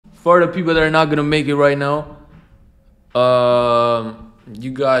For the people that are not gonna make it right now,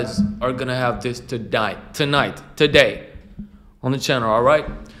 you guys are gonna have this today on the channel. All right,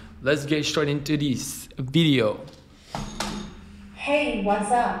 let's get straight into this video. Hey, what's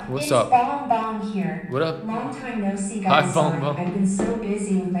up? What's up? Bong Bong here. What up? Long time no see, guys. Hi, Bong Bong. I've been so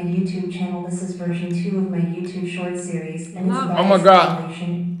busy with my YouTube channel. This is version 2 of my YouTube short series, and it's about oh my god,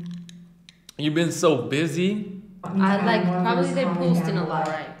 you've been so busy. Probably they're posting a lot,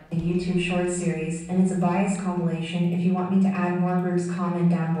 right? A YouTube short series, and it's a bias compilation. If you want me to add more groups, comment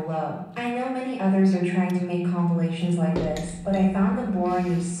down below. I know many others are trying to make compilations like this, but I found them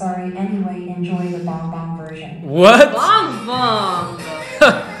boring. Sorry. Anyway, enjoy the Bong Bong version. What? Bong Bong.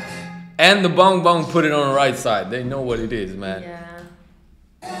 And the Bong Bong put it on the right side. They know what it is, man. Yeah.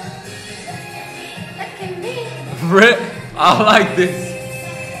 Look at me. I like this.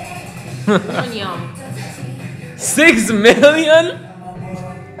 6 million?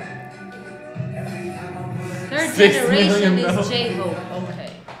 Third 6 generation million, is J-Hope.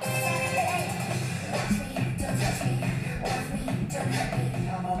 Okay.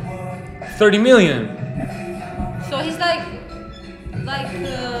 $30 million. So he's like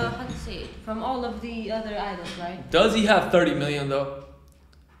how to say it? From all of the other idols, right? Does he have 30 million though?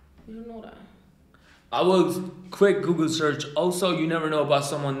 You don't know that. I will quick Google search. Also, you never know about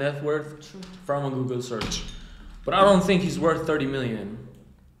someone's net worth from a Google search. But I don't think he's worth 30 million.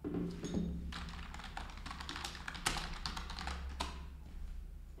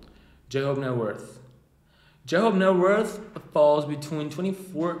 J-Hope net worth. J-Hope net worth falls between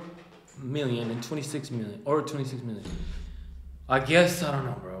 24 million and 26 million. Or 26 million. I guess, I don't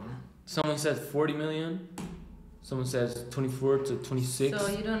know, bro. Someone says 40 million. Someone says 24 to 26. So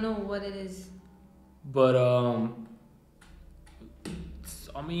you don't know what it is. But,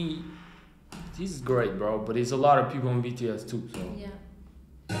 I mean, he's great, bro. But there's a lot of people on BTS too, so. Yeah.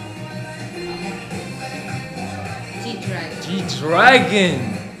 G-Dragon.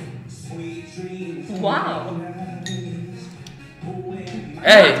 G-Dragon. Wow.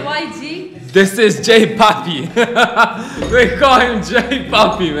 Hey. Not YG? This is J Poppy. They call him J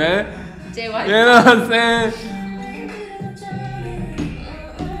Poppy, man. JYG. You know what I'm saying?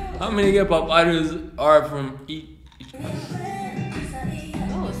 How many K-pop idols are from each?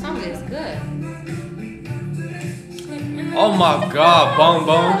 Oh, song is good. Oh my god, Bong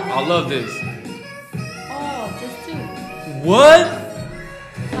Bong. I love this. Oh, just 2. What?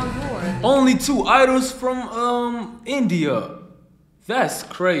 Some more. Only 2 idols from India. That's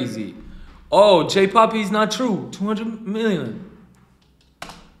crazy. Oh, J Poppy is not true. 200 million.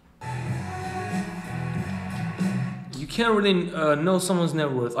 You can't really know someone's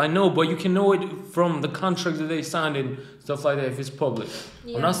net worth. I know, but you can know it from the contracts that they signed and stuff like that if it's public.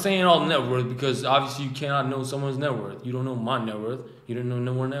 Yeah. I'm not saying all net worth because obviously you cannot know someone's net worth. You don't know my net worth. You don't know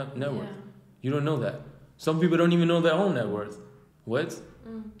no one net worth. You don't know that. Some people don't even know their own net worth. What?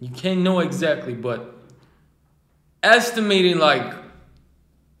 You can't know exactly, but estimating like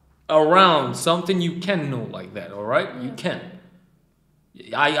around something you can know like that. All right, you can.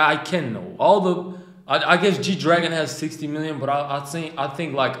 I can know all the. I guess G-Dragon has 60 million, but I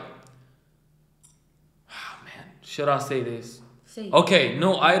think like, oh man, should I say this? Okay,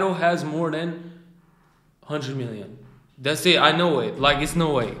 no idol has more than 100 million. That's it. I know it. Like it's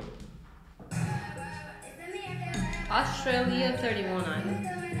no way. Australia 31 idols.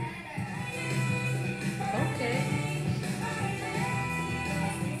 Okay.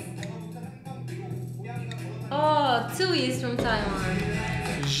 Oh, Tui is from Taiwan.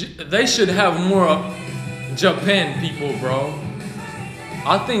 They should have more Japan people, bro.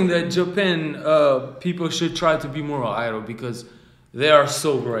 I think that Japan people should try to be more idol because they are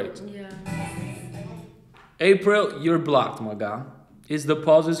so great. Yeah. April, you're blocked, my guy. Is the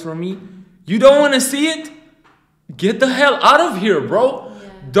pauses for me? You don't want to see it? Get the hell out of here, bro. Yeah.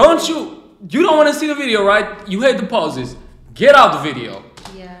 Don't you? You don't want to see the video, right? You hate the pauses. Get out the video.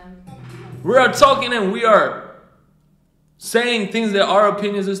 Yeah. We are talking and we are saying things that are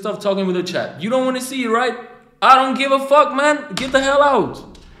opinions and stuff, talking with the chat. You don't want to see it, right? I don't give a fuck, man. Get the hell out.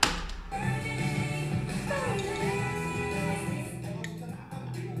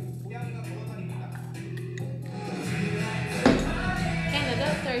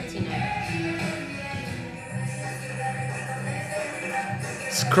 Canada 13.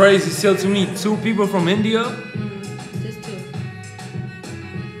 It's crazy still to me. 2 people from India. Just 2.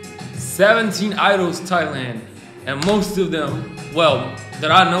 17 idols Thailand. And most of them, well,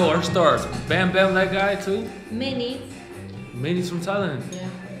 that I know are stars. Bam Bam, that guy too. Many. Many's from Thailand. Yeah.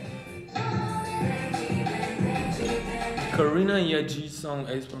 Karina Yeji song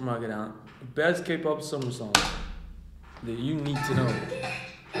Ace Supermarket out. Best K-pop summer song that you need to know.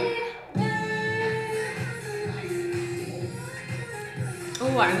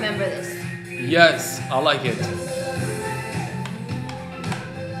 I remember this. Yes, I like it.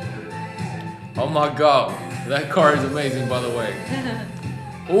 Oh my god, that car is amazing, by the way.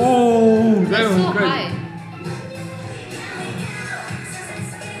 Ooh, that It's was so crazy. high.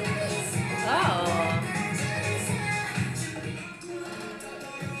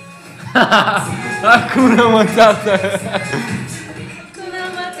 Hakuna Matata. Hakuna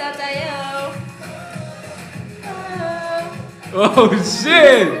Matata, yo. Oh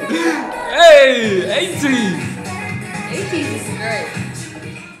shit! Hey, 80s. 80s is great.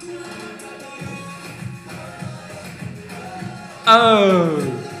 Oh,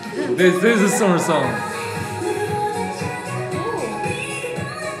 this is a summer song.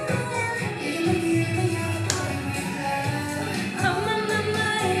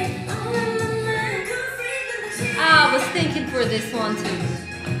 I was thinking for this one too.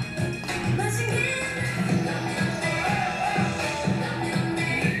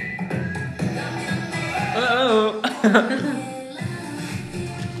 Oh.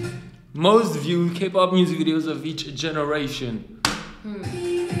 Most viewed K-pop music videos of each generation.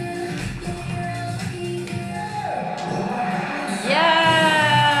 Yeah.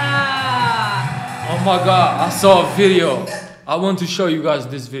 Oh my god, I saw a video. I want to show you guys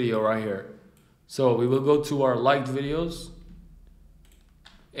this video right here. So we will go to our liked videos.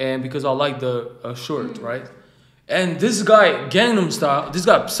 And because I like the short, right? And this guy, Gangnam Style, this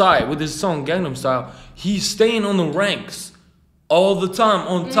guy Psy with his song Gangnam Style, he's staying on the ranks all the time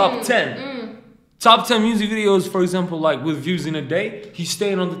on top 10. Top 10 music videos, for example, like with views in a day, he's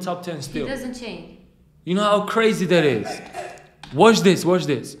staying on the top 10 still. It doesn't change. You know how crazy that is? Watch this, watch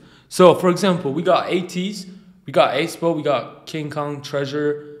this. So, for example, we got ATs, we got Aespa, we got King Kong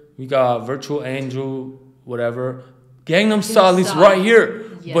Treasure, we got Virtual Angel, whatever. Gangnam Style is right here.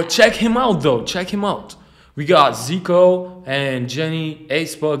 Yeah. But check him out though, check him out. We got Zico and Jenny,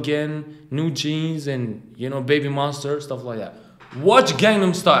 Aespa again, New Jeans and, you know, Baby Monster, stuff like that. Watch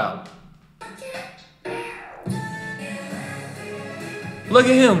Gangnam Style. Look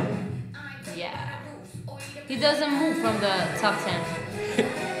at him. Yeah. He doesn't move from the top 10.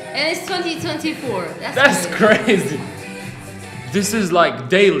 And it's 2024. That's crazy. This is like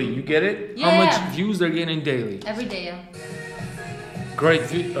daily, you get it? Yeah. How much views they're getting daily. Every day, yeah. Great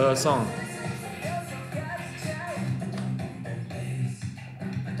song.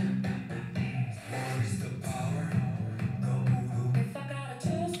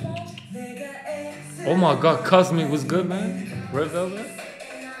 Oh my god, Cosmic was good, man. Red Velvet.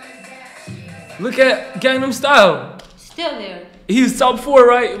 Look at Gangnam Style. Still there. He was top 4,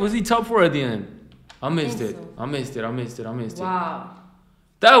 right? Was he top 4 at the end? I missed think it. so. I missed it. Wow.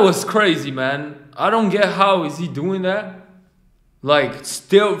 That was crazy, man. I don't get how is he doing that. Like,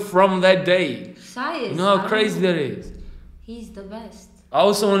 still from that day. Science. You know how crazy that is? He's the best. I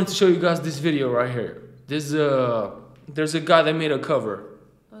also wanted to show you guys this video right here. There's a guy that made a cover.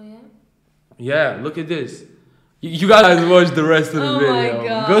 Oh, yeah? Yeah, look at this. You guys watch the rest of the Oh video. my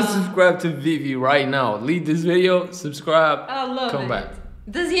God. Go subscribe to Vivi right now. Leave this video, subscribe, I love come it. back.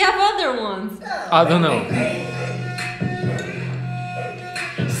 Does he have other ones? I don't know.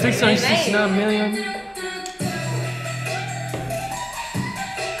 669 million.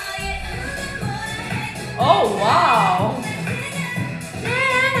 Oh, wow.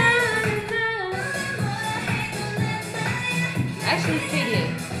 Actually, KDA.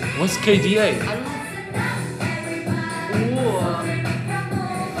 What's KDA? I don't know. Ooh.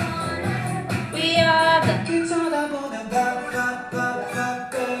 We are the...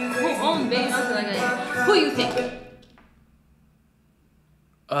 Who owned Baby Monster like that? Who you think?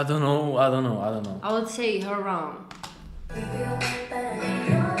 I don't know. I would say Haram.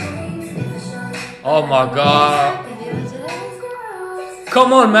 Oh my god.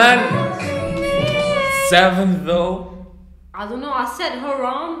 Come on, man. 7 though. I don't know. I said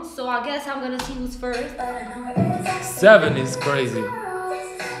Haram, so I guess I'm gonna see who's first. 7 is crazy.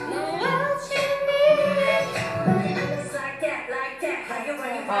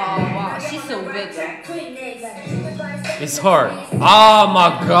 Oh wow, she's so good though. It's hard. Oh my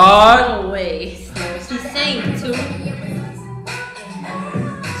god. No way. She sang too.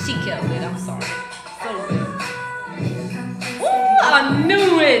 She killed it. I'm sorry. So good. Ooh, I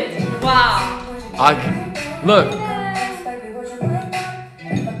knew it. Wow. Look.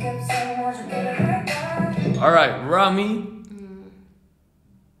 All right, Rami.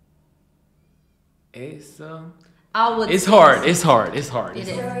 It's hard. It's hard. It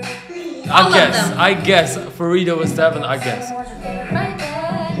is. I guess Farida was 7. I guess.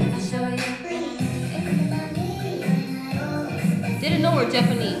 Didn't know we're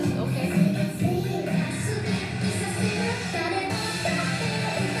Japanese. Okay.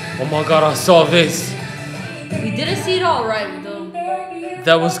 Oh my god, I saw this. We didn't see it all right though.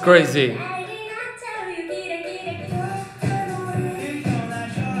 That was crazy.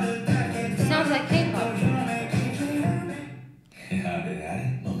 Sounds like K-pop.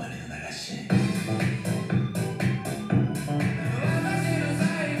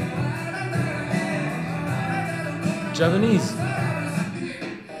 Japanese.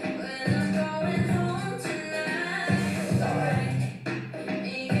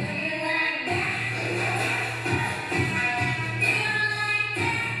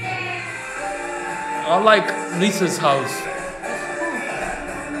 I like Lisa's house.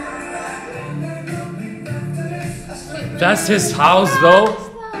 That's his house though.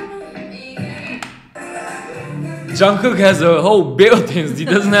 Jungkook has a whole buildings. He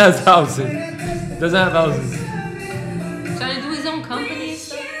doesn't have houses. Doesn't have houses. Trying to do his own company and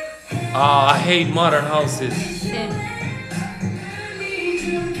stuff. Ah, I hate modern houses. Same.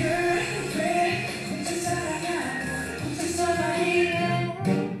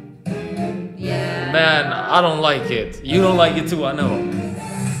 Yeah. Man, I don't like it. You don't like it too, I know.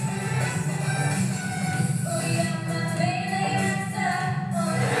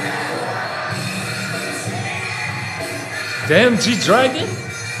 Damn, G-Dragon?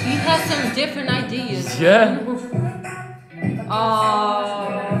 He has some different ideas. Yeah.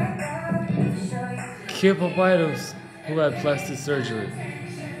 Kpop idols who had plastic surgery.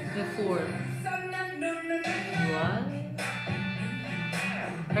 Before. What?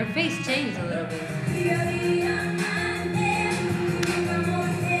 Her face changed a little bit.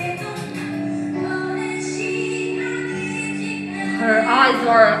 Her eyes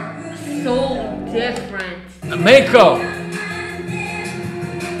are so different. Makeup.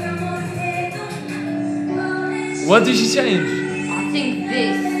 What did she change? I think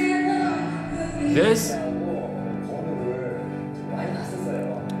this. This?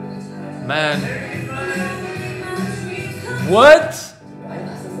 Man. What?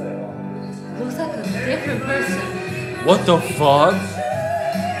 Looks like a different person. What the fuck?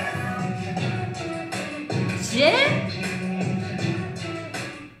 Jen?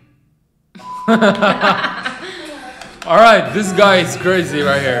 Alright, this guy is crazy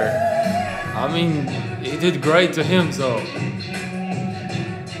right here. I mean, he did great to him, so.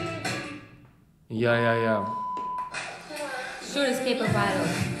 Yeah. Shortest K-pop idol.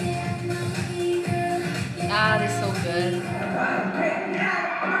 Ah, they're so good.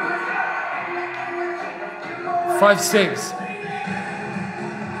 5'6".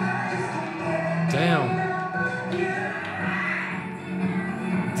 Damn.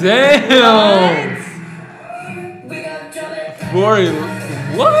 Boy,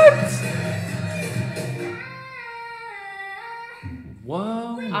 what?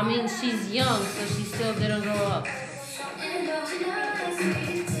 Wow. I mean, she's young, so she still didn't grow up.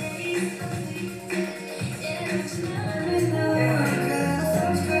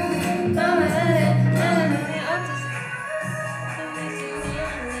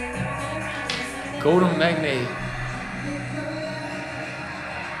 Golden Magnate.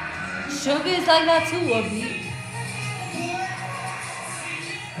 Sugar is like that too, Obi.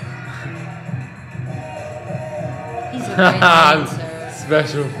 He's a great dancer.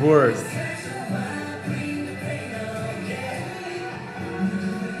 Special force.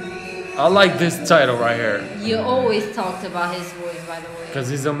 I like this title right here. You always talked about his voice, by the way. Because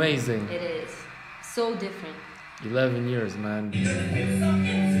he's amazing. It is. So different. 11 years, man.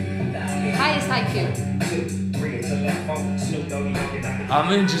 Highest IQ.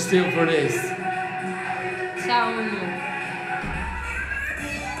 I'm interested for this. Ciao.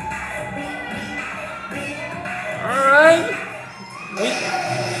 Alright.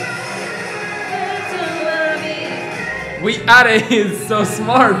 We at it is so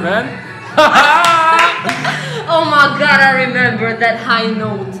smart, man. Oh my god, I remember that high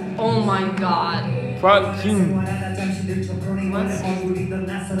note. Oh my god. Fucking. I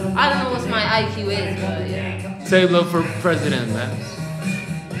don't know what my IQ is, but yeah. Save love for president, man.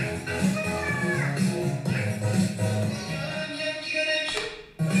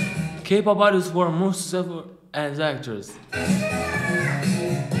 K-pop idols were most successful as actors.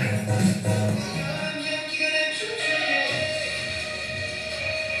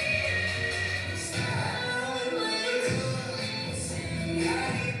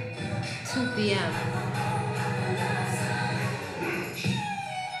 PM.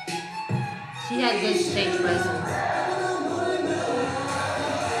 She had good stage presence.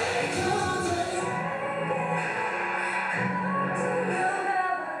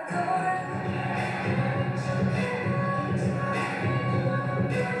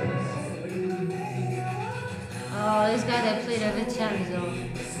 Oh, this guy that played at the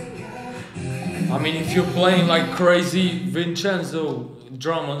Champions. I mean, if you're playing like crazy Vincenzo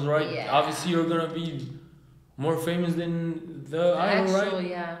dramas, right? Yeah. Obviously, you're gonna be more famous than the idol, right? Actually,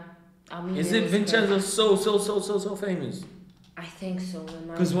 yeah. I mean, Is it Vincenzo so famous? I think so.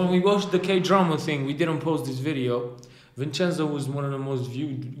 Because when we watched the K-drama thing, we didn't post this video. Vincenzo was one of the most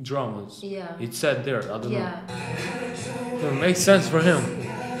viewed dramas. Yeah. It said there. I don't know. Yeah. It makes sense for him.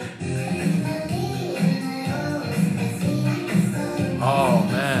 Oh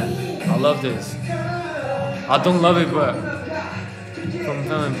man, I love this. I don't love it, but from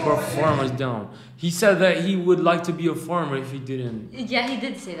telling poor farmers down. He said that he would like to be a farmer if he didn't. Yeah, he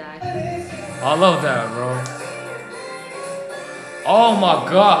did say that. I love that, bro. Oh my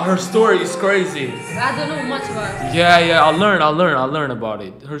god, her story is crazy. I don't know much about it. Yeah, I'll learn about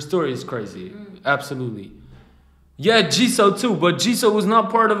it. Her story is crazy. Absolutely. Yeah, Jisoo too, but Jisoo was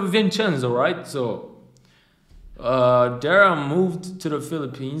not part of Vincenzo, right? So, Dara moved to the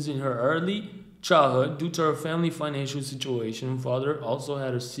Philippines in her early childhood due to her family financial situation. Father also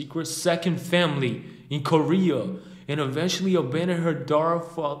had a secret second family in Korea and eventually abandoned her.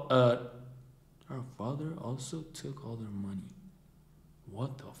 Her father also took all their money.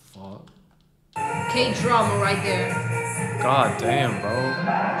 What the fuck? K-drama right there. God damn, bro.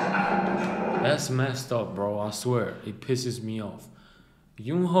 That's messed up, bro. I swear. It pisses me off.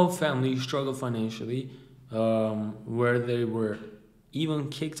 Yoonho family struggled financially, where they were even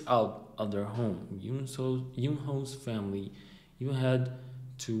kicked out of their home. Yoonho's family even had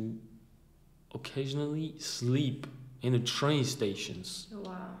to occasionally sleep in the train stations.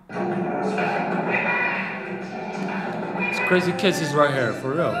 Wow. It's crazy kisses right here,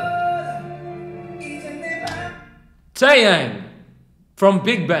 for real. Taeyang from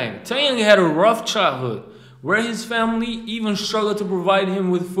Big Bang. Taeyang had a rough childhood where his family even struggled to provide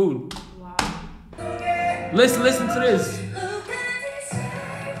him with food. Wow. Listen to this.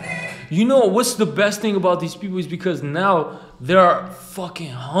 You know what's the best thing about these people is because now they're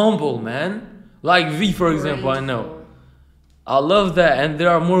fucking humble, man. Like V, for example, I know. I love that, and they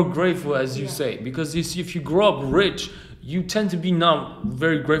are more grateful, as you say, because you see, if you grow up rich, you tend to be not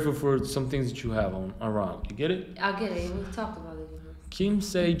very grateful for some things that you have around. You get it? I get it. We talked about it. Kim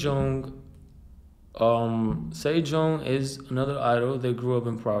Sejong. Sejong is another idol that grew up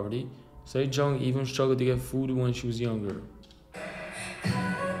in poverty. Sejong even struggled to get food when she was younger. I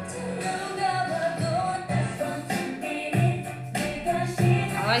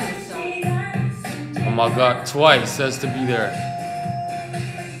like this song. Oh my god, Twice has to be there.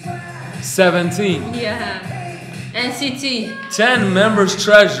 17. Yeah. NCT. 10 members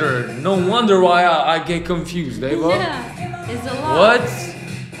treasured. No wonder why I get confused, Ava. Yeah. It's a lot. What?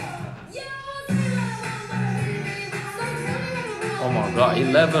 Oh my god,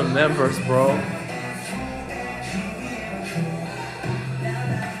 11 members, bro.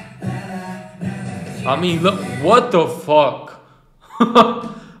 I mean, look, what the fuck?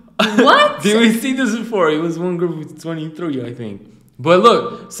 What? Did we see this before? It was one group with 23, I think. But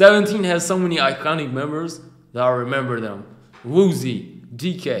look, 17 has so many iconic members that I remember them. Woozy,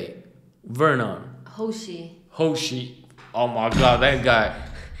 DK, Vernon, Hoshi. Hoshi. Oh my god, that guy.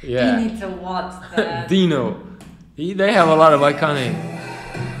 Yeah. You need to watch that. Dino. They have a lot of iconic.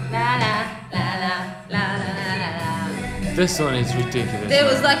 La la la la la la la la. This one is ridiculous. There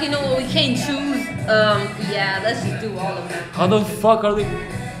was like, you know, we can't choose. Yeah, let's just do all of them. How the fuck are they?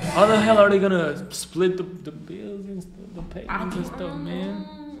 How the hell are they gonna split the bills and stuff, the payments and stuff, man?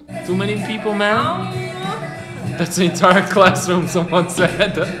 Too many people, man. That's the entire classroom. Someone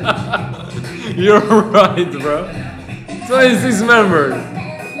said. You're right, bro. 26 members.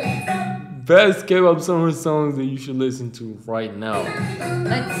 Best K-pop summer songs that you should listen to right now.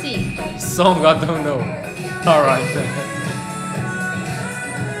 Let's see. Song I don't know. All right then.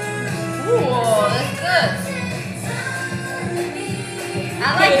 Ooh, that's good. I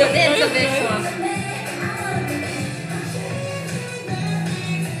like the dance of this one.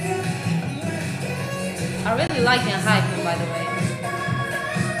 I really like Hyphen, by the way.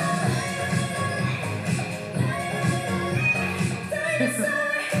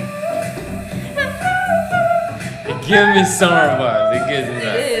 It gives me summer vibes. It gives me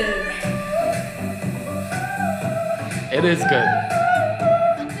that. It is good.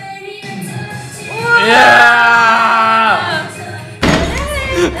 Yeah!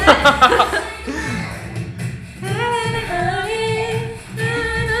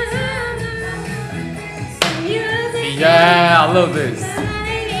 Yeah, I love this.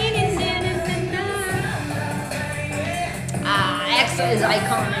 EXO is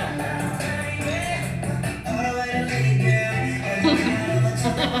iconic.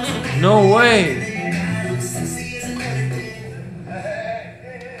 No way.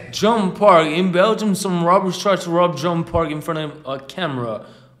 Jump Park. In Belgium, some robbers tried to rob Jump Park in front of a camera.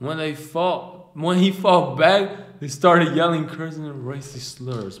 When he fought back, they started yelling, cursing, and racist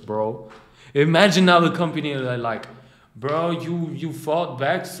slurs, bro. Imagine now the company that like, bro, you fought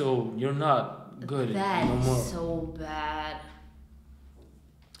back, so you're not good no more. That's so bad.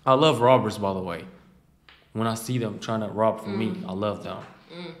 I love robbers, by the way. When I see them trying to rob for me, I love them.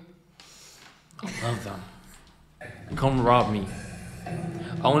 I love them. Come rob me.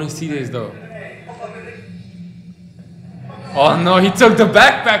 I want to see this though. Oh no, he took the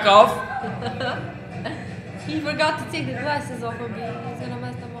backpack off. He forgot to take the glasses off of me. He's gonna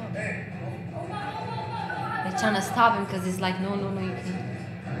mess them up. They're trying to stop him because he's like, no, you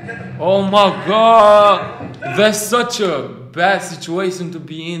can't. Oh my god. That's such a bad situation to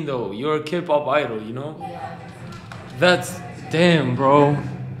be in though. You're a K-pop idol, you know? Yeah. That's, damn bro.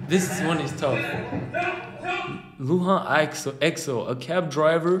 This one is tough. Luhan EXO, a cab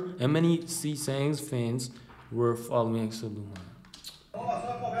driver, and many C-Sang's fans were following EXO Luhan.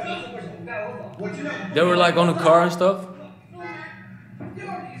 They were like on the car and stuff.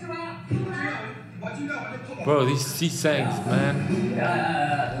 Bro, these C-Sangs, man.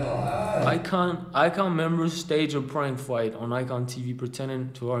 Icon members stage a prank fight on Icon TV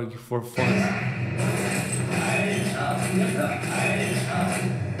pretending to argue for fun.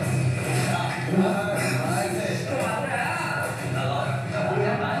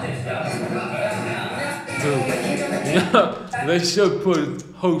 Dude, yeah, they should put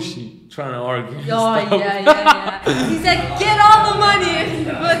Hoshi trying to argue. Oh, yeah. He said, get all the money, and he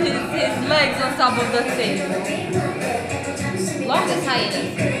put his legs on top of the table. Longest hiatus.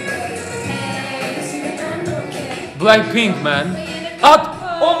 Blackpink, man.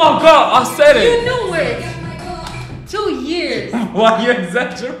 Oh my god, I said it. You knew it. 2 years. Why you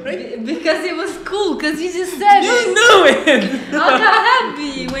exaggerate? Because it was cool, because you just said You it. knew it. I'm not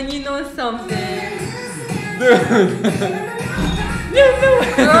happy when you know something. Dude. You knew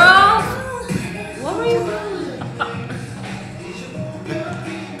it. Girl, what were you doing?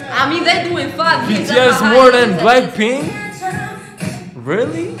 I mean, they're doing fun. BTS more than Blackpink?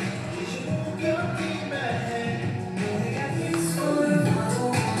 Really?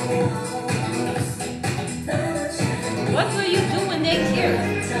 What will you do when they hear?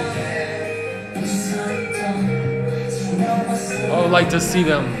 I would like to see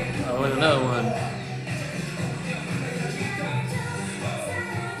them with another one.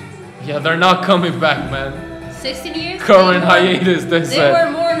 Yeah, they're not coming back, man. 16 years? Current hiatus, they said. They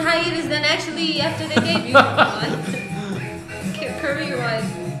were more in hiatus than actually after they debut. Career-wise.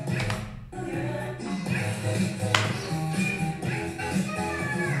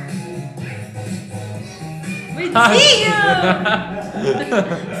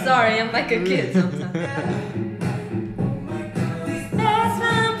 Sorry, I'm like a kid sometimes. That's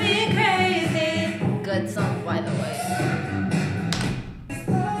something crazy. Good song, by the way.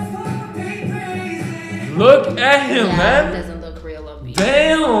 Look at him, man. It doesn't look real upbeat.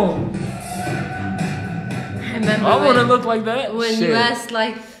 Damn. Remember I want to look like that. when Shit. you asked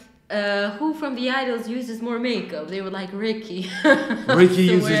like who from the idols uses more makeup, they were like Ricky. Ricky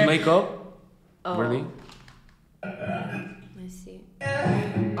So uses makeup? Oh. Really? Let's see.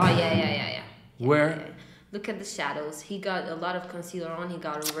 Oh yeah. Where? Yeah. Look at the shadows. He got a lot of concealer on. He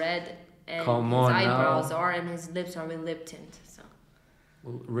got red, and Come his on eyebrows now. are, and his lips are with lip tint. So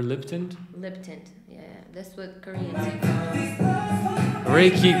Reluctant? lip tint. Yeah, that's what Koreans say.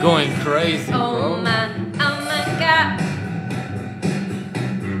 Ricky going crazy, Oh bro. man, oh my god.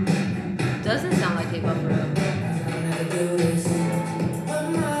 Doesn't sound like K-pop for real.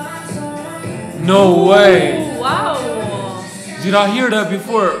 No way. Wow. Did I hear that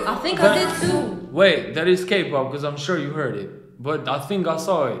before? I think I did too. Wait, that is K-pop because I'm sure you heard it. But I think I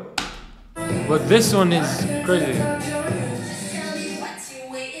saw it. But this one is crazy.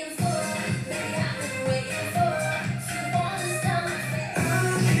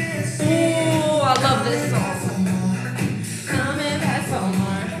 Ooh, I love this song. Coming back for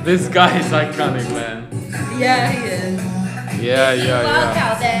more. This guy is iconic, man. Yeah, he is. Walk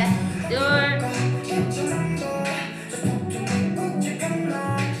out that door.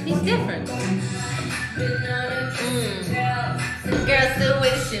 He's different. Girls still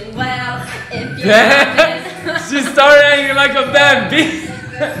wishing well. If you're She started acting like a bad bitch.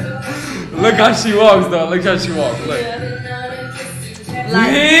 Look how she walks, though. Look how she walks. Look.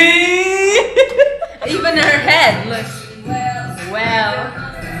 like, even her head looks well.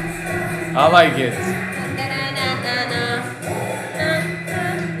 I like it.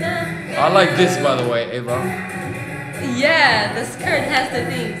 I like this, by the way, Ava. Yeah, the skirt has the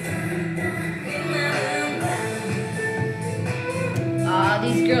things.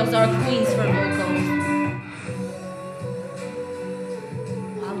 These girls are queens for vocals.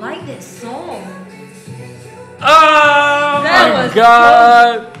 I like this song. Oh That my was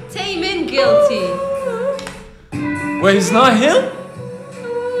god! Taemin guilty. Wait, it's not him?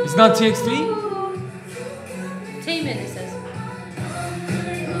 It's not TXT? Taemin, it says.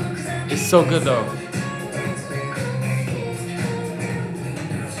 It's so good though.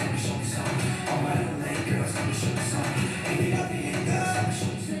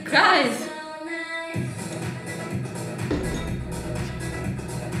 Guys.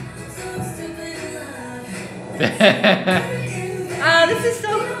 This is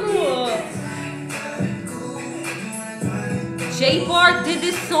so cool. J-Park did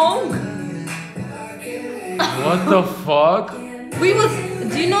this song. What the fuck?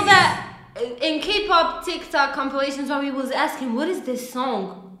 Do you know that in K-pop TikTok compilations where we was asking, what is this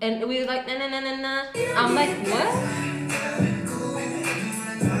song? And we were like, na na na na na. I'm like, what?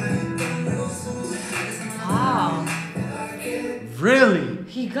 Wow. Really?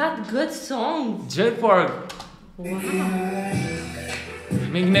 He got good songs. J-Park. Wow.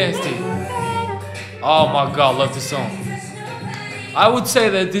 McNasty. Oh my god, love this song. I would say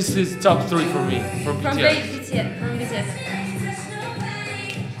that this is top 3 for me, for From BTS. BTS. From BTS.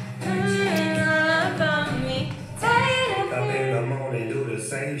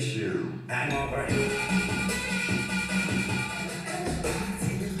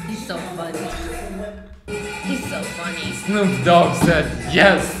 He's so funny. He's so funny. Snoop Dogg said,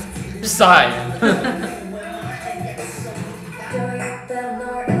 yes, Psy.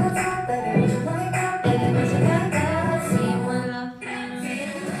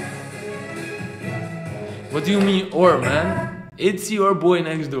 What do you mean, or man? It's your boy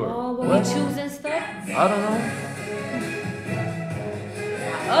next door. Oh, what we choose and stuff? I don't know.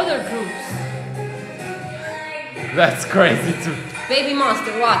 Other groups. That's crazy too. Baby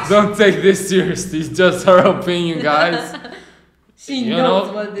Monster, watch. Don't take this seriously. It's just her opinion, guys. She You knows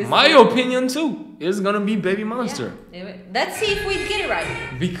know, what this my is. opinion too is gonna be Baby Monster. Yeah. Let's see if we get it right.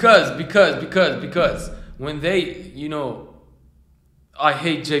 Because when they, you know, I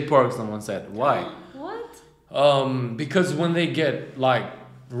hate Jay Park, someone said. Why? What? Because when they get like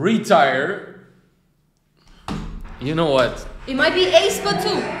retired, you know what? It might be aespa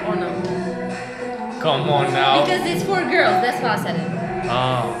too, or no? Come on now. Because it's for girls, that's why I said it.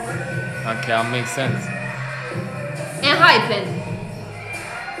 Oh, okay, that makes sense. And Hypen.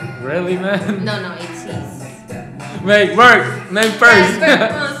 Really, man? No, it's his. Make work, name first. So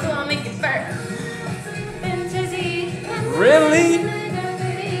I'll make it first. Really?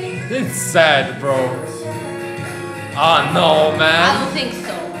 It's sad, bro. Oh no, I man. don't think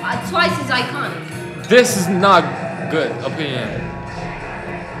so. Twice is iconic. This is not good opinion.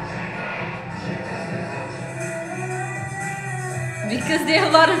 Because there are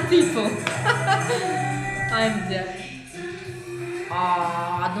a lot of people. I'm dead.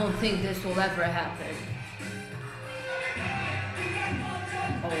 I don't think this will ever happen.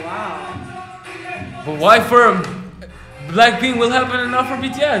 Oh wow. But why for Blackpink will happen and not for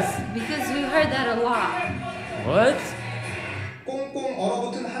BTS? Because we heard that a lot. What? 꽁꽁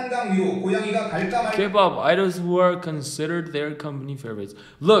얼어붙은 한강 위로 고양이가 갈까 말까. K-pop idols who are considered their company favorites.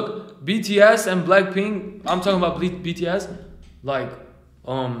 Look, BTS and Blackpink, I'm talking about BTS, like,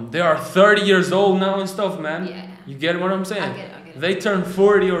 they are 30 years old now and stuff, man. Yeah. You get what I'm saying? I get it. They turn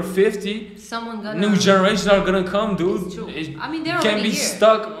 40 or 50. Someone gonna. New generations are gonna come, dude. It's true. It- I mean, they're you can't already be here.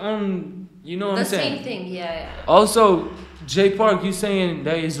 stuck on, you know what The I'm saying? same thing, yeah. Also, Jay Park, you saying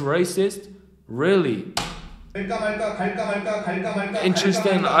that is racist? Really? 갈까 말까 갈까 말까 갈까 말까.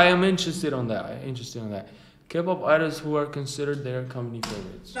 Interesting. 갈까 말까. I am interested on that. Interested on that. K-pop idols who are considered their company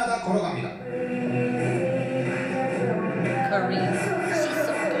favorites. 하다 걸어갑니다. Korean. She's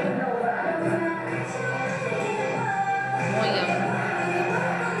so good. Moyang.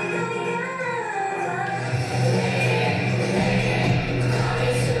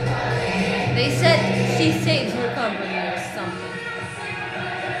 They said she saves her company or something.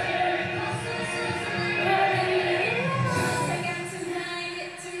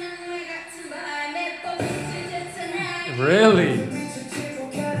 Really?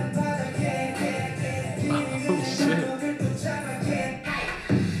 Oh shit.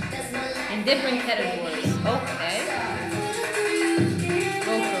 In different categories. Okay.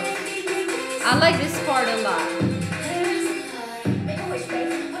 Vocals. I like this part a lot.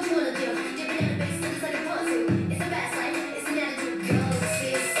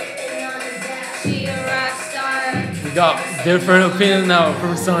 She a rock star. We got different opinion now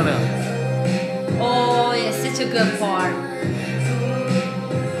from Sana. Oh, yeah, such a good part.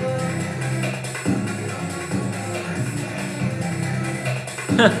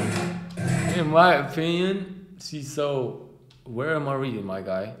 In my opinion, she's so. Where am I reading, my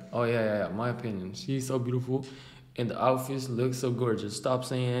guy? Oh yeah. My opinion. She's so beautiful, and the outfits look so gorgeous. Stop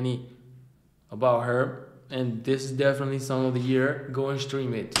saying any about her. And this is definitely song of the year. Go and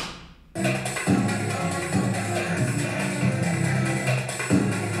stream it.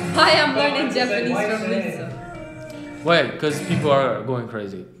 Why I'm learning Japanese from Lisa? Wait, because people are going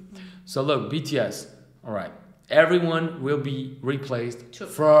crazy. So look, BTS. All right, everyone will be replaced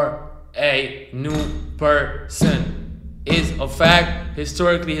for a new person. Is a fact.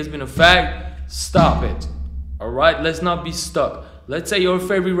 Historically, has been a fact. Stop it. All right, let's not be stuck. Let's say your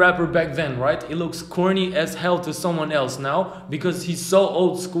favorite rapper back then, right? It looks corny as hell to someone else now because he's so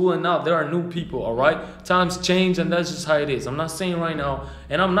old school, and now there are new people, all right? Times change, and that's just how it is. I'm not saying right now,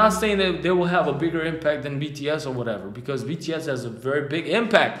 and I'm not saying that they will have a bigger impact than BTS or whatever, because BTS has a very big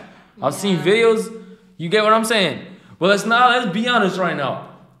impact. I've seen videos. You get what I'm saying? But let's be honest right now.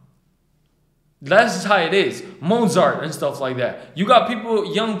 That's just how it is. Mozart and stuff like that. You got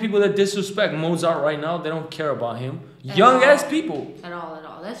people, young people that disrespect Mozart right now. They don't care about him. Young ass people. At all.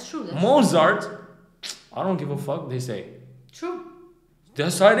 That's true. Mozart, I don't give a fuck, they say. True.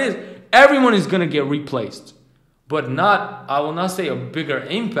 That's how it is. Everyone is going to get replaced. But I will not say a bigger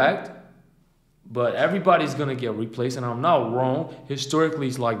impact, but everybody's going to get replaced, and I'm not wrong. Historically,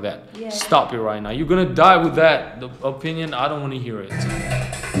 it's like that. Yeah. Stop it right now. You're going to die with that. The opinion, I don't want to hear it.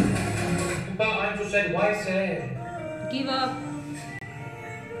 Said, why say? Give up.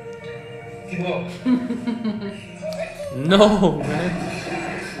 Give up. No, man.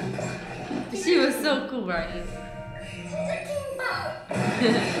 She was so cool, right? No.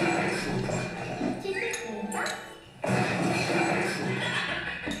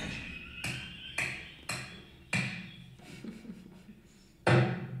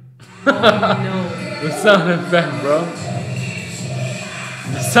 The sound effect, bro.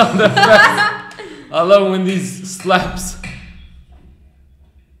 The sound effect. I love when these slaps.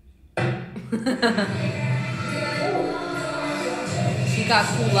 She got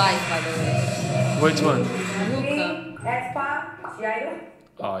cool eyes, by the way. Which one? Luca. Kpop,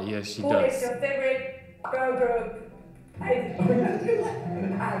 Oh, yes, she Who does. is your favorite girl group? I'll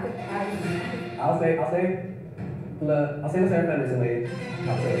say the same as Elaine.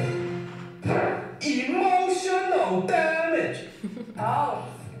 I'll say emotional damage. Oh,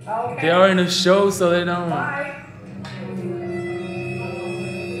 okay. They are in a show, so they don't. Bye.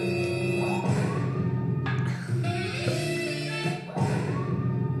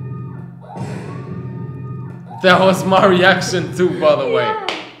 That was my reaction too, by the way.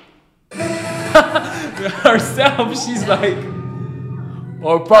 Herself, she's like,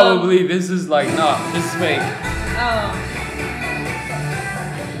 or probably this is like, nah, this is fake. Oh.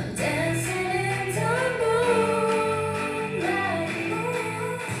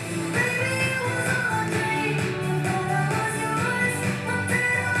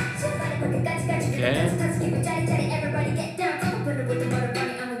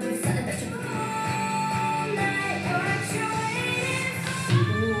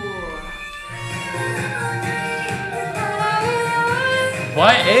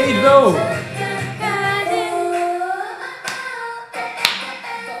 Why 8 though?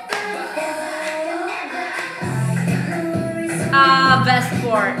 Best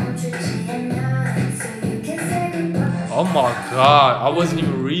sport. Oh my god, I wasn't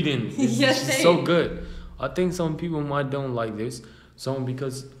even reading. Yes, It's so good. I think some people might don't like this song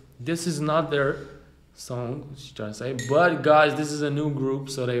because this is not their song, she's trying to say. But guys, this is a new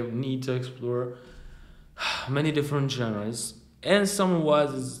group, so they need to explore many different genres. And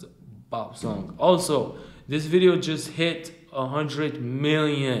summer-wise, it's a pop song. Also, this video just hit 100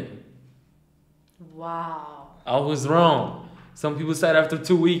 million. Wow. I was wrong. Some people said after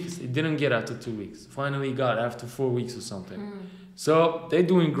 2 weeks. It didn't get after 2 weeks. Finally got after 4 weeks or something. So, they're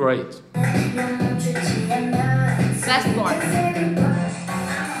doing great. Best part.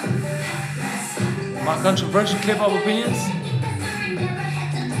 My controversial K-pop opinions?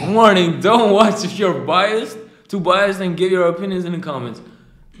 Warning, don't watch if you're biased. Too biased, and give your opinions in the comments.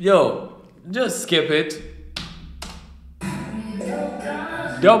 Yo, just skip it.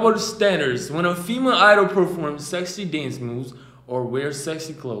 Double standards. When a female idol performs sexy dance moves or wears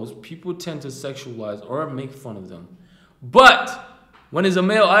sexy clothes, people tend to sexualize or make fun of them. But when it's a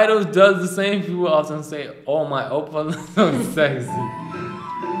male idol does the same, people often say, "Oh my oppa looks so sexy."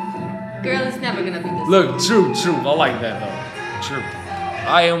 Girl, it's never gonna be this. Look, true. I like that though. True.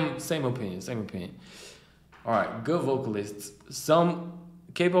 I am same opinion. Alright, good vocalists. Some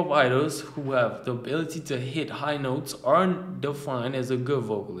K-pop idols who have the ability to hit high notes aren't defined as a good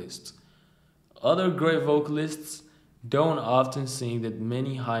vocalist. Other great vocalists don't often sing that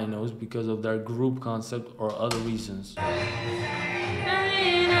many high notes because of their group concept or other reasons.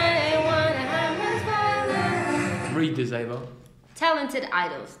 Read this, Ava. Talented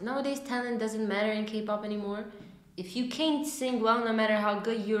idols. Nowadays, talent doesn't matter in K-pop anymore. If you can't sing well, no matter how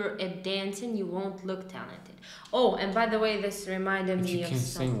good you're at dancing, you won't look talented. Oh, and by the way, this reminded If me you of can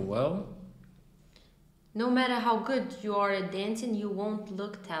something. sing well, No matter how good you are at dancing, you won't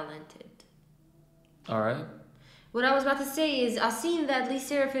look talented. all right. What I was about to say is, I seen that Lee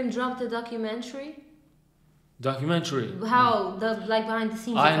Seraphim dropped a documentary. Documentary. How the like behind the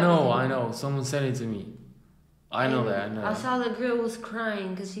scenes. I of know. everything. Someone sent it to me. I know that. I saw the girl was crying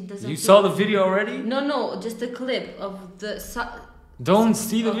because she doesn't. You feel- saw the video already? No, just a clip of the. Don't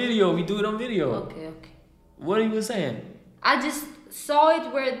see the video. We do it on video. Okay. What are you saying? I just saw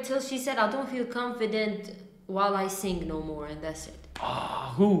it where till she said, "I don't feel confident while I sing no more," and that's it.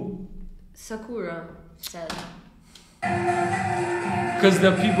 Ah, who? Sakura said. Because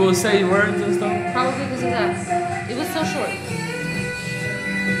the people say words and stuff? Probably because of that. It was so short.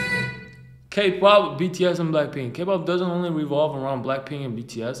 K-pop, BTS, and Blackpink. K-pop doesn't only revolve around Blackpink and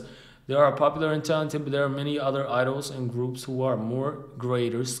BTS. They are popular and talented, but there are many other idols and groups who are more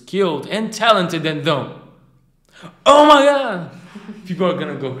greater, skilled, and talented than them. Oh my god! People are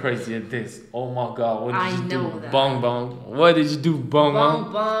gonna go crazy at this. Oh my god, what did you do? That. Bong bong. What did you do, bong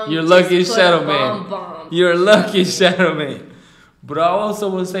Bong, bong? You're just lucky put Shadow a Man. bomb. You're lucky Shadow Man. But I also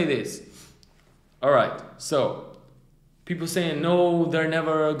will say this. Alright, so people saying no, they're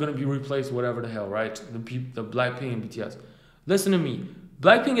never gonna be replaced, whatever the hell, right? The Blackpink and BTS. Listen to me.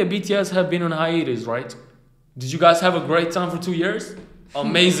 Blackpink and BTS have been on hiatus, right? Did you guys have a great time for 2 years?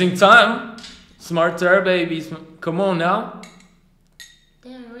 Amazing time. Smarter babies. Come on now.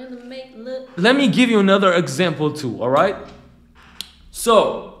 Damn, really make look. Let me give you another example too, alright?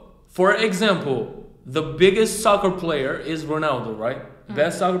 So, for example, the biggest soccer player is Ronaldo, right?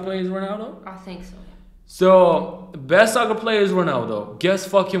 Best soccer player is Ronaldo? I think so. So, best soccer player is Ronaldo. Guess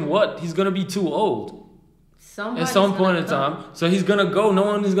fucking what? He's gonna be too old at some point in time. So he's gonna go. No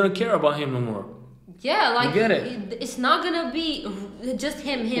one is gonna care about him no more. Yeah, like You get it? It's not gonna be just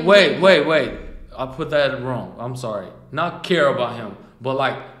him. Wait. I put that wrong. I'm sorry. Not care about him, but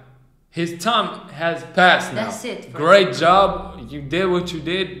like his time has passed now. That's it. Great job. You did what you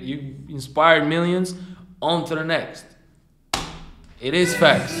did. You inspired millions. On to the next. It is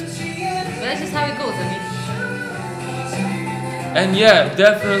facts. But that's just how it goes. I mean, And yeah,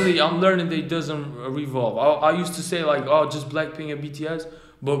 definitely, I'm learning that it doesn't revolve. I used to say like, oh, just Blackpink and BTS.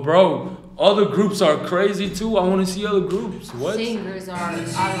 But bro, other groups are crazy too. I want to see other groups. What? singers are, I don't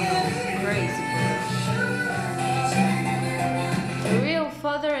know, crazy. The real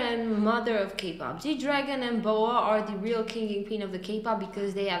father and mother of K-pop. G-Dragon and Boa are the real king and queen of the K-pop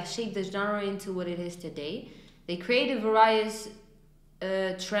because they have shaped the genre into what it is today. They created various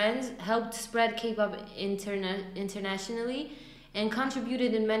trends, helped spread K-pop internationally, and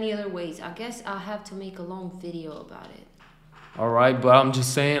contributed in many other ways. I guess I'll have to make a long video about it. Alright, but I'm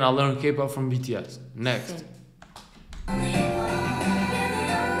just saying I learned K-pop from BTS. Next.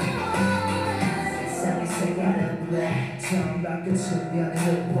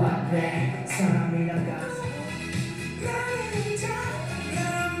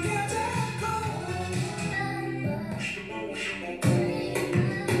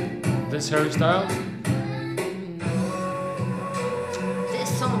 This Harry Styles?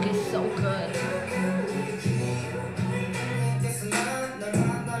 This song is so good.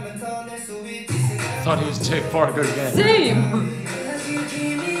 Thought he was Jay Parker again. Same!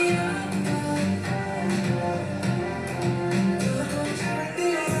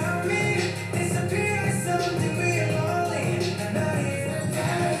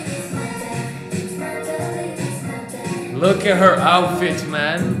 Look at her outfit,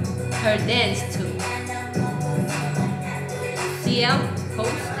 man. Her dance too. CL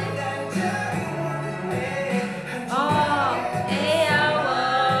posted. Oh, hey,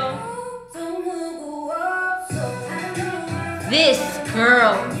 this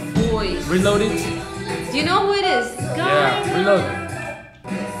girl voice. Reloaded? Do you know who it is? Yeah,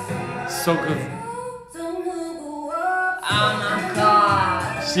 reloaded. So good. Oh my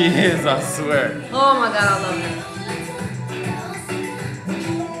god. She is, I swear. Oh my god, I love her.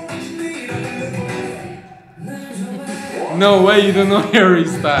 No way you don't know Harry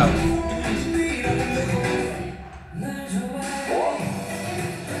Styles.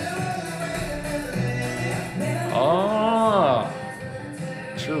 Oh,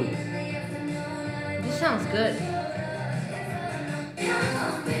 true. This sounds good.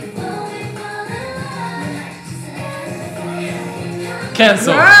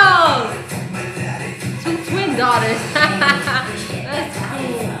 Cancel. Girl! Two twin daughters.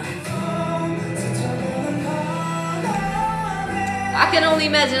 I can only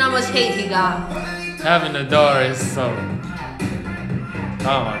imagine how much hate he got. Having a daughter is so.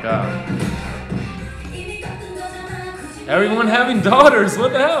 Oh my god. Everyone having daughters.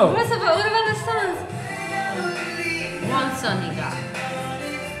 What the hell? What about the sons? One son he got.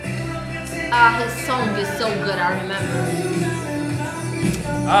 His song is so good. I remember.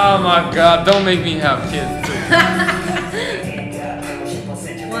 Oh my god. Don't make me have kids too.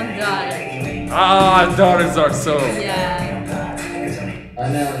 One daughter. Ah, daughters are so. Yeah.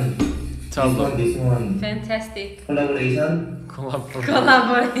 Tell them. this one Fantastic. collaboration.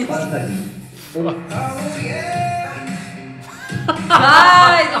 Collaboration. Fantasy.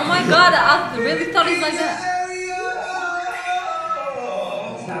 Guys, oh my god, I really thought he's like that.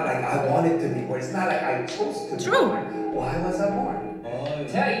 It's not like I wanted to be born. It's not like I chose to be True. born. Why was I born?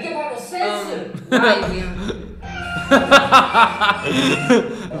 자, 이게 바로 센스. Right, yeah.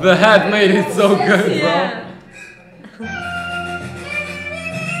 The hat made it so good, bro. Yeah.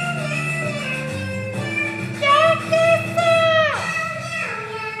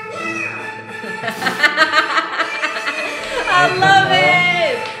 I love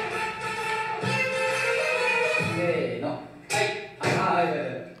it. Hey, no. Hey,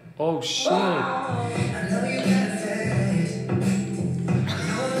 Oh shit.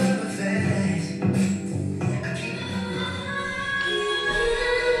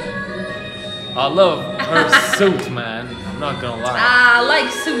 I love her suit, man. I'm not gonna lie. I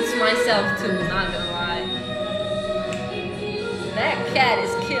like suits myself too, not gonna lie. That cat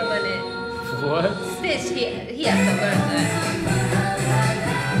is killing it. What? Stitch, he has to learn that.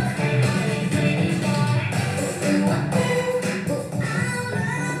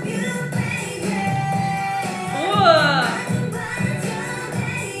 Whoa.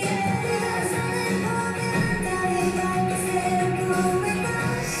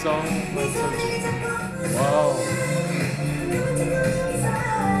 Song by Soji. Wow.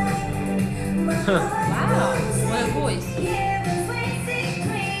 Wow, what a voice.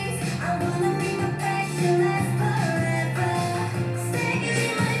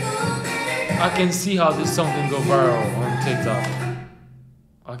 I can see how this song can go viral on TikTok.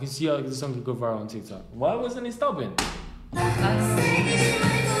 I can see how this song can go viral on TikTok. Why wasn't he stopping? I don't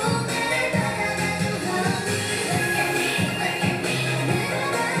know.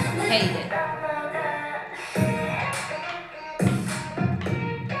 Hate it.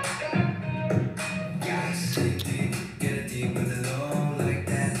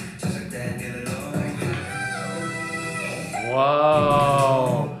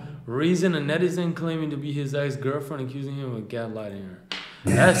 Wow. Reason a netizen claiming to be his ex-girlfriend accusing him of gaslighting her.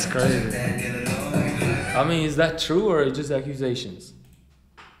 That's crazy. I mean, is that true or just accusations?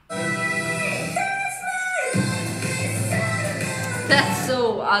 That's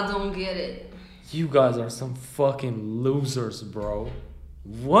so, I don't get it. You guys are some fucking losers, bro.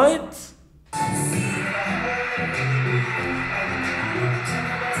 What?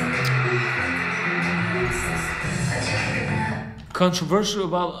 Controversial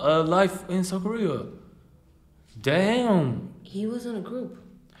about life in South Korea. Damn. He was in a group.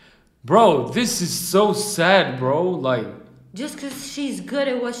 Bro, this is so sad, bro. Like, Just because she's good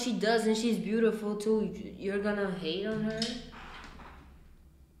at what she does and she's beautiful too, you're gonna hate on her?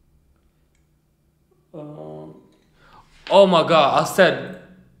 oh my god, I said.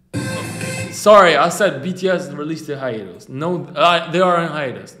 Sorry, I said BTS released their hiatus. No, they are in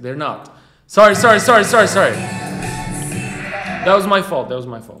hiatus. They're not. Sorry. That was my fault. I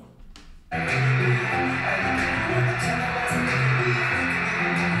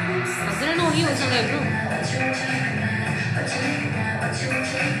didn't know he was in that group.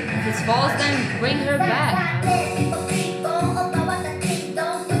 If it's false, then bring her back.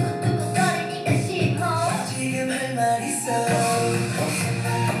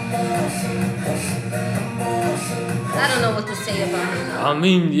 I don't know what to say about him. I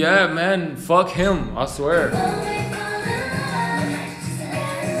mean, yeah, man, fuck him. I swear.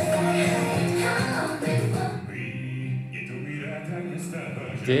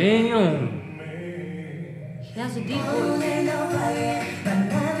 Damn. He has a deep voice.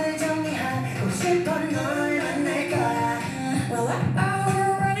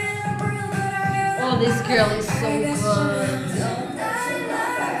 Oh, this girl is so good.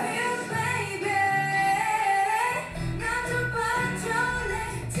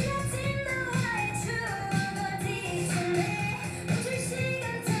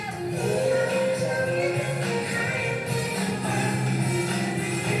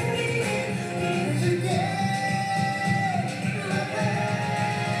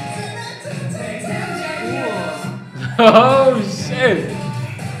 Oh shit.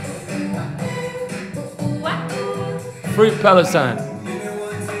 Free Palestine.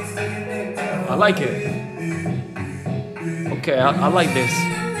 I like it. Okay, I like this.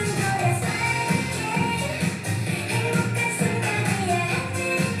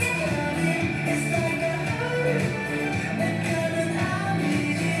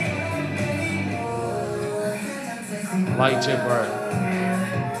 I like J Bird.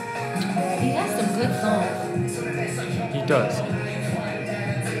 He has some good songs. He does.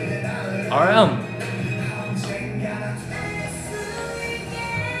 RM.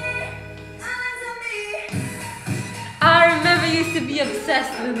 I remember you used to be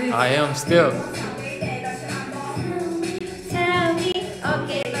obsessed with this. I am still. Tell me,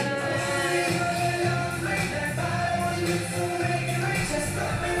 okay.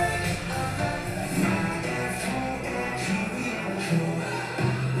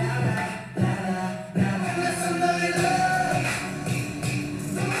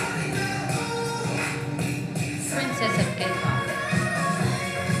 Princess of K-pop.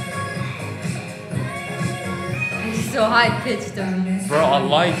 It's so high pitched on me. Bro, I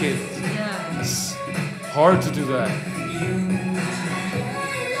like it. Yeah. It's hard to do that.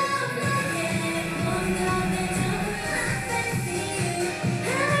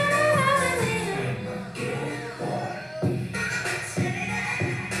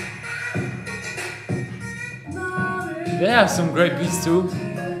 They have some great beats too.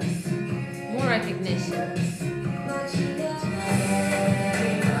 More recognition.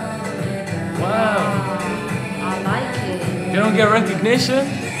 Wow. I like it. They don't get recognition?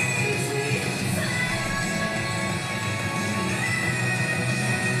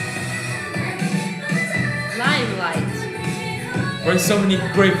 Limelight. There's so many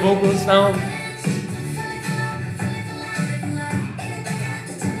great vocals now.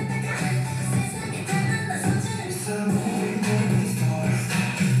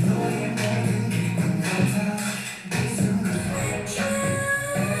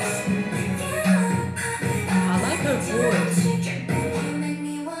 I like her voice.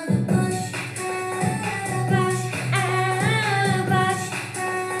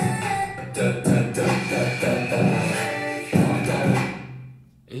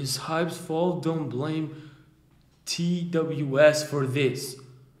 It's Hype's fault, don't blame TWS for this.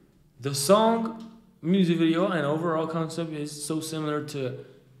 The song, music video, and overall concept is so similar to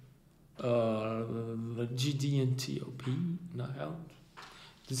the GD and TOP. Not out.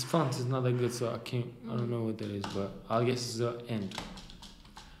 This font is not that good, so I don't know what that is, but I guess it's the end.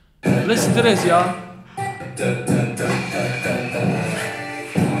 Listen to this, y'all.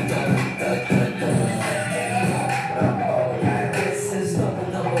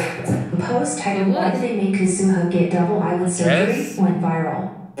 The post titled "Why Did They Make Kazuha Get Double Eyelid Surgery?" Yes. went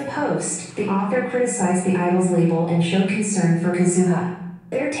viral. The post, the author criticized the idol's label and showed concern for Kazuha.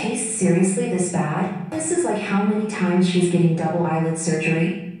 Their taste seriously this bad? This is like how many times she's getting double eyelid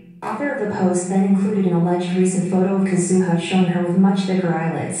surgery. Author of the post then included an alleged recent photo of Kazuha showing her with much thicker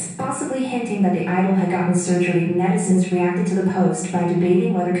eyelids, possibly hinting that the idol had gotten surgery. Netizens reacted to the post by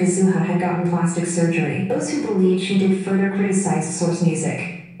debating whether Kazuha had gotten plastic surgery. Those who believed she did further criticize Source Music.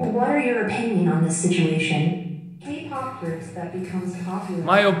 What are your opinion on this situation? K-pop groups that becomes popular.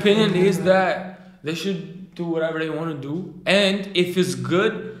 My opinion is that they should do whatever they want to do, and if it's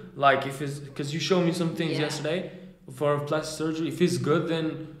good, like if it's because you showed me some things yesterday for plastic surgery. If it's good,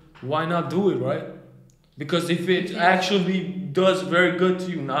 then why not do it, right? Because if it actually does very good to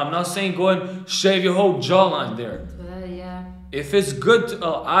you, now I'm not saying go and shave your whole jawline there. Yeah. If it's good to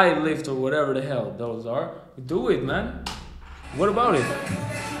eye lift or whatever the hell those are, do it, man. What about it?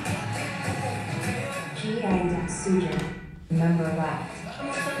 G.I. Sujin, member left.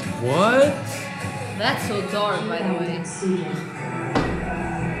 What? That's so dark, by the way. Sujin,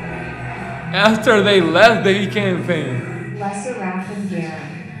 After they left, they became famous. Lesser Rap and Garam.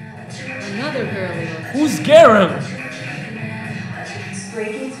 Another girl. Who's Garam?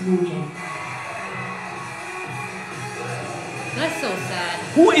 Stray Kids Woojin. That's so sad.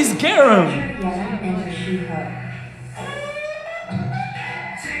 Who is Garam? Yeon and Shiho.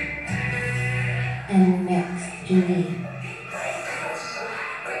 And Mix, Jimmy.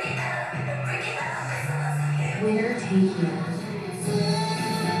 Winner Taehyun.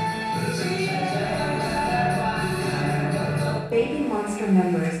 Baby Monster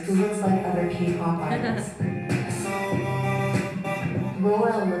members who looks like other K-pop idols.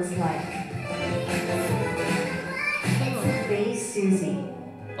 Royal looks like Bae Suzy.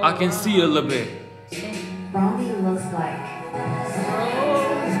 I can see a little bit. Romy looks like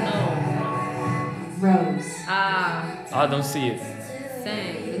Rose. I don't see it.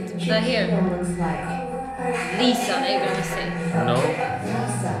 Same. The Chiquita hair. looks like Lisa, they're gonna say. No,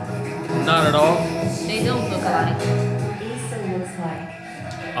 Lisa. not at all. They don't look alike. Issa looks like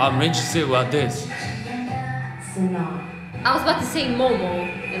I I'm interested about this. Sanaa. I was about to say Momo,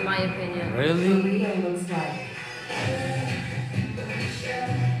 in my opinion. Really? Burrito looks like.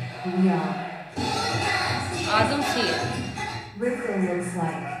 Yeah. I don't see it. Rico looks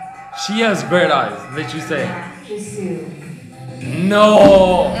like. She has great eyes. Let you say. Jisoo.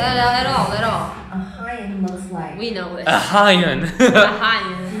 No. At all. Ahayan looks like. We know it. A Hyan.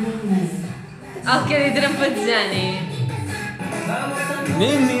 Ahayan. Ningning. Okay, they didn't put Jenny.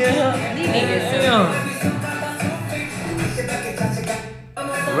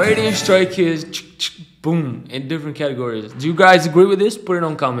 Radiant Stray Kids, boom, in different categories. Do you guys agree with this? Put it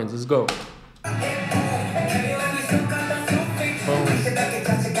on comments. Let's go.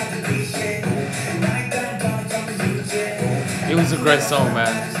 It was a great song,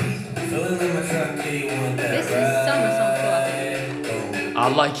 man. This is summer song too, I think. I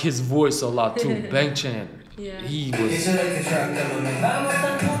like his voice a lot too. Bang Chan. Yeah. He was.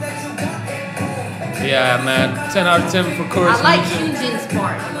 Yeah, man. 10 out of 10 for chorus. I like music. Hyunjin's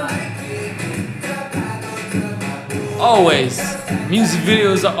part a lot. Always. Music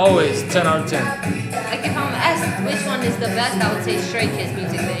videos are always 10 out of 10. Like if I'm asked which one is the best, I would say Stray Kids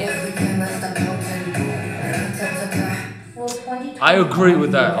music video. I agree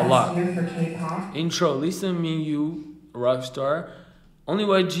with that a lot. Year for K-pop. Intro, Lisa Mingyu, Rockstar. Only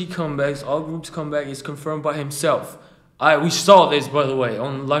YG comebacks, all groups comeback is confirmed by himself. We saw this, by the way,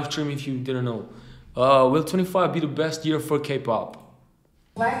 on live stream if you didn't know. Will 25 be the best year for K-pop?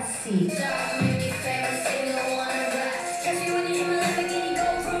 Let's see.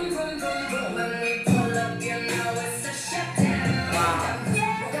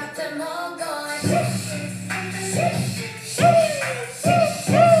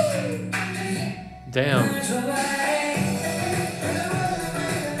 Damn.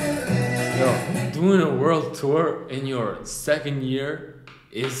 Yo, doing a world tour in your second year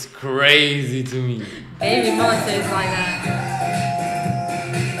is crazy to me. Baby Monster is like that.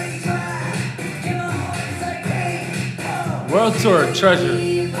 World tour treasure.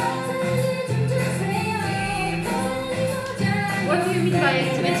 What do you mean by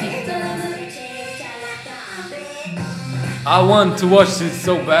activity? I want to watch it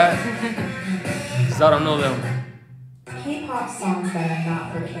so bad. Because I don't know them. K-pop songs that are not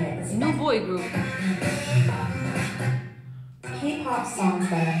for kids. New boy group. K-pop songs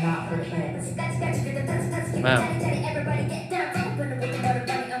that are not for kids. Man.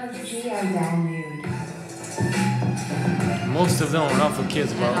 G.I. Download. Most of them are not for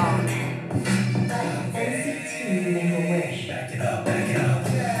kids, bro. NCT Make a Wish.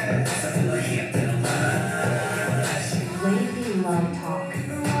 Wavy Love Talk.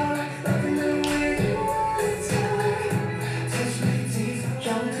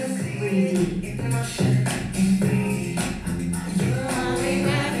 Jungkook 3D.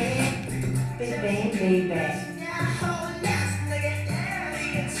 Big Bang Baby.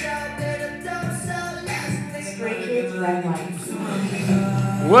 Stray Kids Red Lights.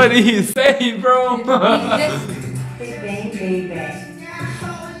 What did he say, bro? Big Bang Baby.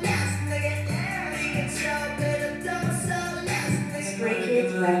 Stray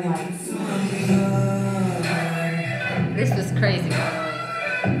Kids Red Lights. This was crazy, by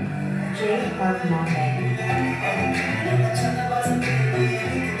J Park Monday. the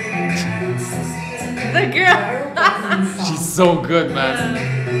way. The girl. She's so good, man.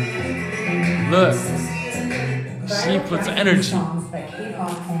 Look. She puts energy. Songs that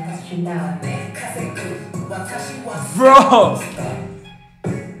K-pop fans should know. Bro!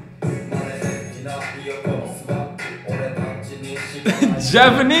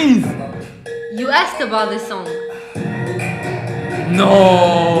 Japanese! You asked about this song.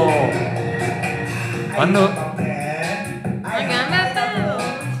 No! I know.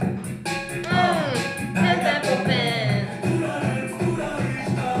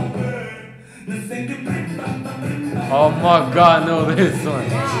 Oh my god, no, this one.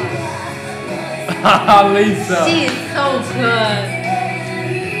 Lisa. She is so good.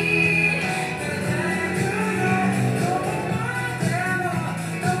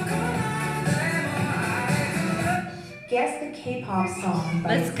 Guess the K-pop song. by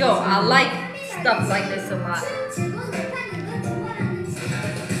Let's go. I like stuff like this a lot.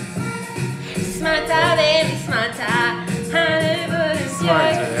 Smarter, baby, smarter.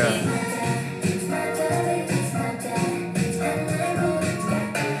 Smarter, yeah.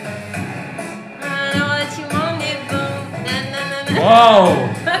 Wow!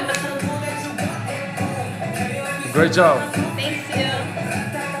 Great job. Thanks you.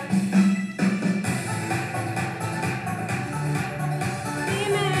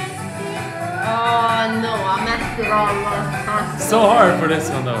 Oh no, I'm at So hard for this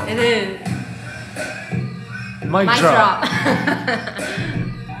one though. It is. Mic Mic drop. drop.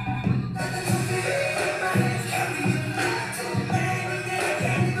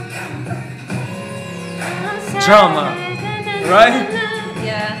 Drama. Right?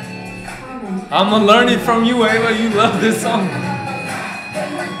 Yeah. I'm gonna learn it from you, Ava. You love this song.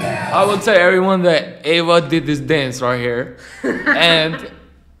 I will tell everyone that Ava did this dance right here. And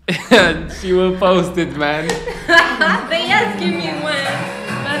she will post it, man. They asking me when,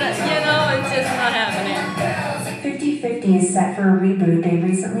 but it's just not happening. 50/50 is set for a reboot. They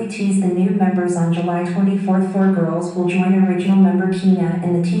recently teased the new members on July 24th. 4 girls will join original member Kina.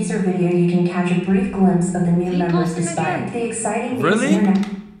 In the teaser video, you can catch a brief glimpse of the new members despite the exciting news. Really?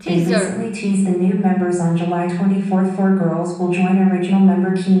 They recently teased the new members on July 24th. 4 girls will join original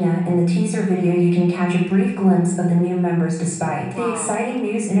member Kina. In the teaser video, you can catch a brief glimpse of the new members despite the exciting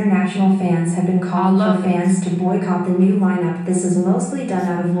news. International fans have been calling for fans to boycott the new lineup. This is mostly done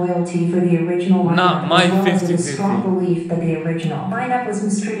out of loyalty for the original lineup, Not my as well as with a 50/50. strong belief that the original lineup was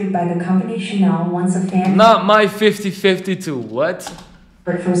mistreated by the company Chanel. Once a fan Not my 50/50 too. What?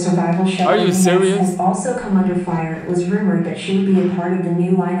 for survival show Are you serious? has also come under fire. It was rumored that she would be a part of the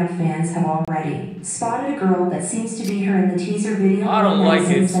new lineup. Fans have already spotted a girl that seems to be her in the teaser video. I don't like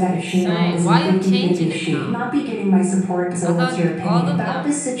it. That Chanel is Why in are you 50/50 changing it shoot. now? Not be getting my support. So I what's your thought all opinion of about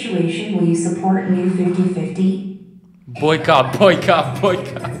them- this situation? Will you support new 50/50? Boycott, boycott,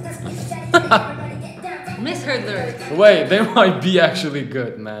 boycott. Misheard lyrics. Wait, they might be actually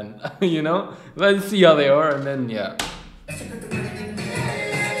good, man. You know? Let's see how they are and then, yeah.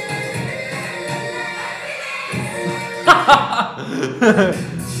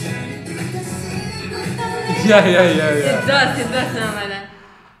 Yeah. It does sound like that.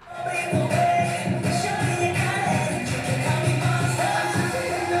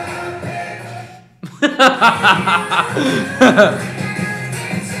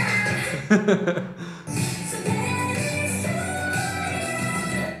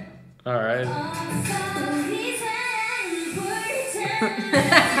 All right.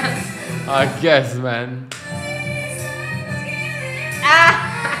 I guess, man.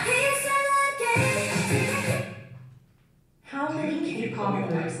 How many K-pop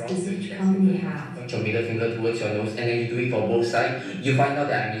groups does each company have? Your middle finger towards your nose, and then you do it for both sides. You find out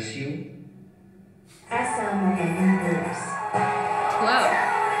that I miss you. SM of 11 groups. Wow.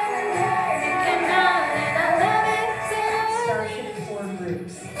 Starship 4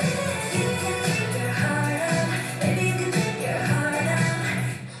 groups.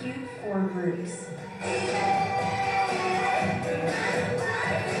 Cube 4 groups.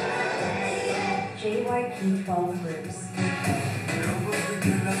 JYP 12 groups.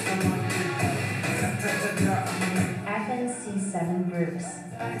 FNC 7 groups.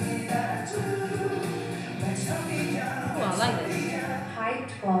 Oh, I like this. Hype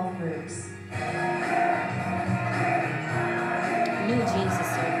 12 groups. New Jeans is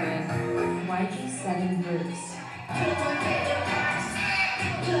so good. YG 7 groups.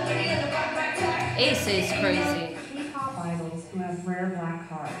 Ace is crazy. K-pop idols who have rare black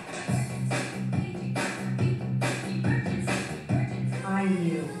heart.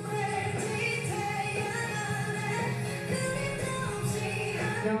 IU.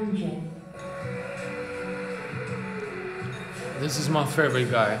 Yeonjin. This is my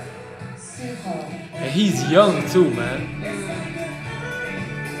favorite guy. Suho. And he's young too, man.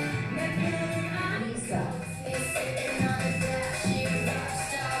 Lisa.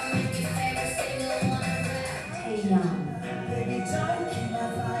 Taeyeon.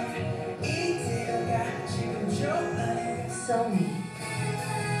 Sony.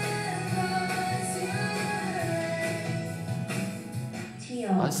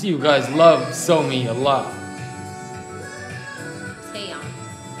 Tio. I see you guys love Somi a lot. Taeyong.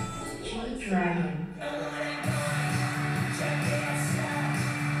 G-Dragon.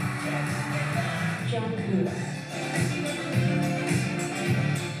 Jungkook.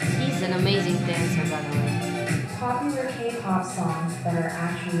 He's an amazing dancer, by the way. Popular K-pop songs that are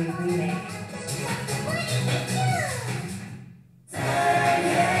actually remakes.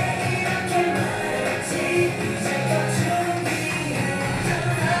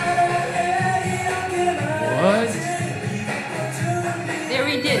 What? They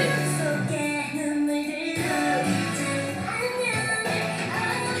redid it.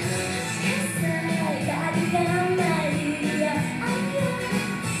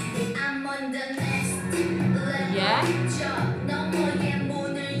 Yeah?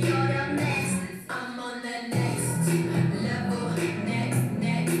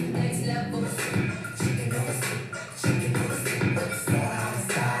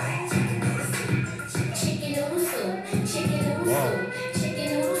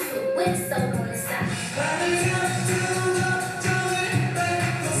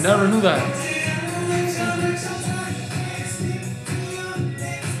 Never knew that.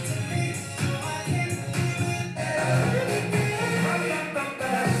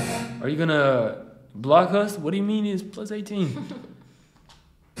 Are you gonna block us? What do you mean it's plus 18?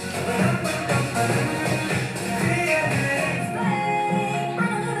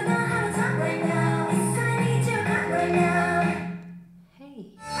 Hey.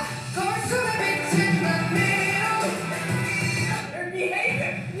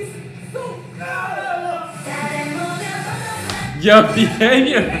 Your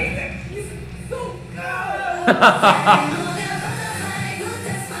behavior.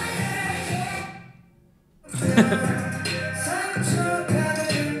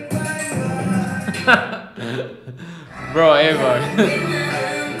 Bro, hey, bro.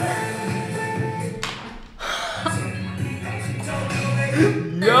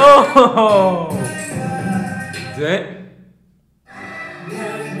 Yo! That?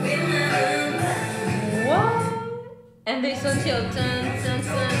 What? And they so chill. Dun, dun,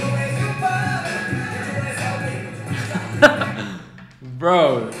 dun.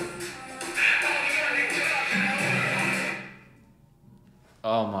 Bro.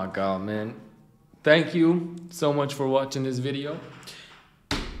 Oh my god, man. Thank you so much for watching this video.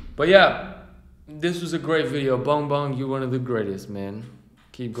 But yeah, this was a great video. Bong Bong, you're one of the greatest, man.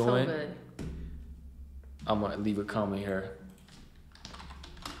 Keep going. So good. I'm gonna leave a comment here.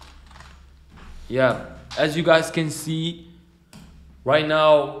 Yeah, as you guys can see, right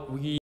now we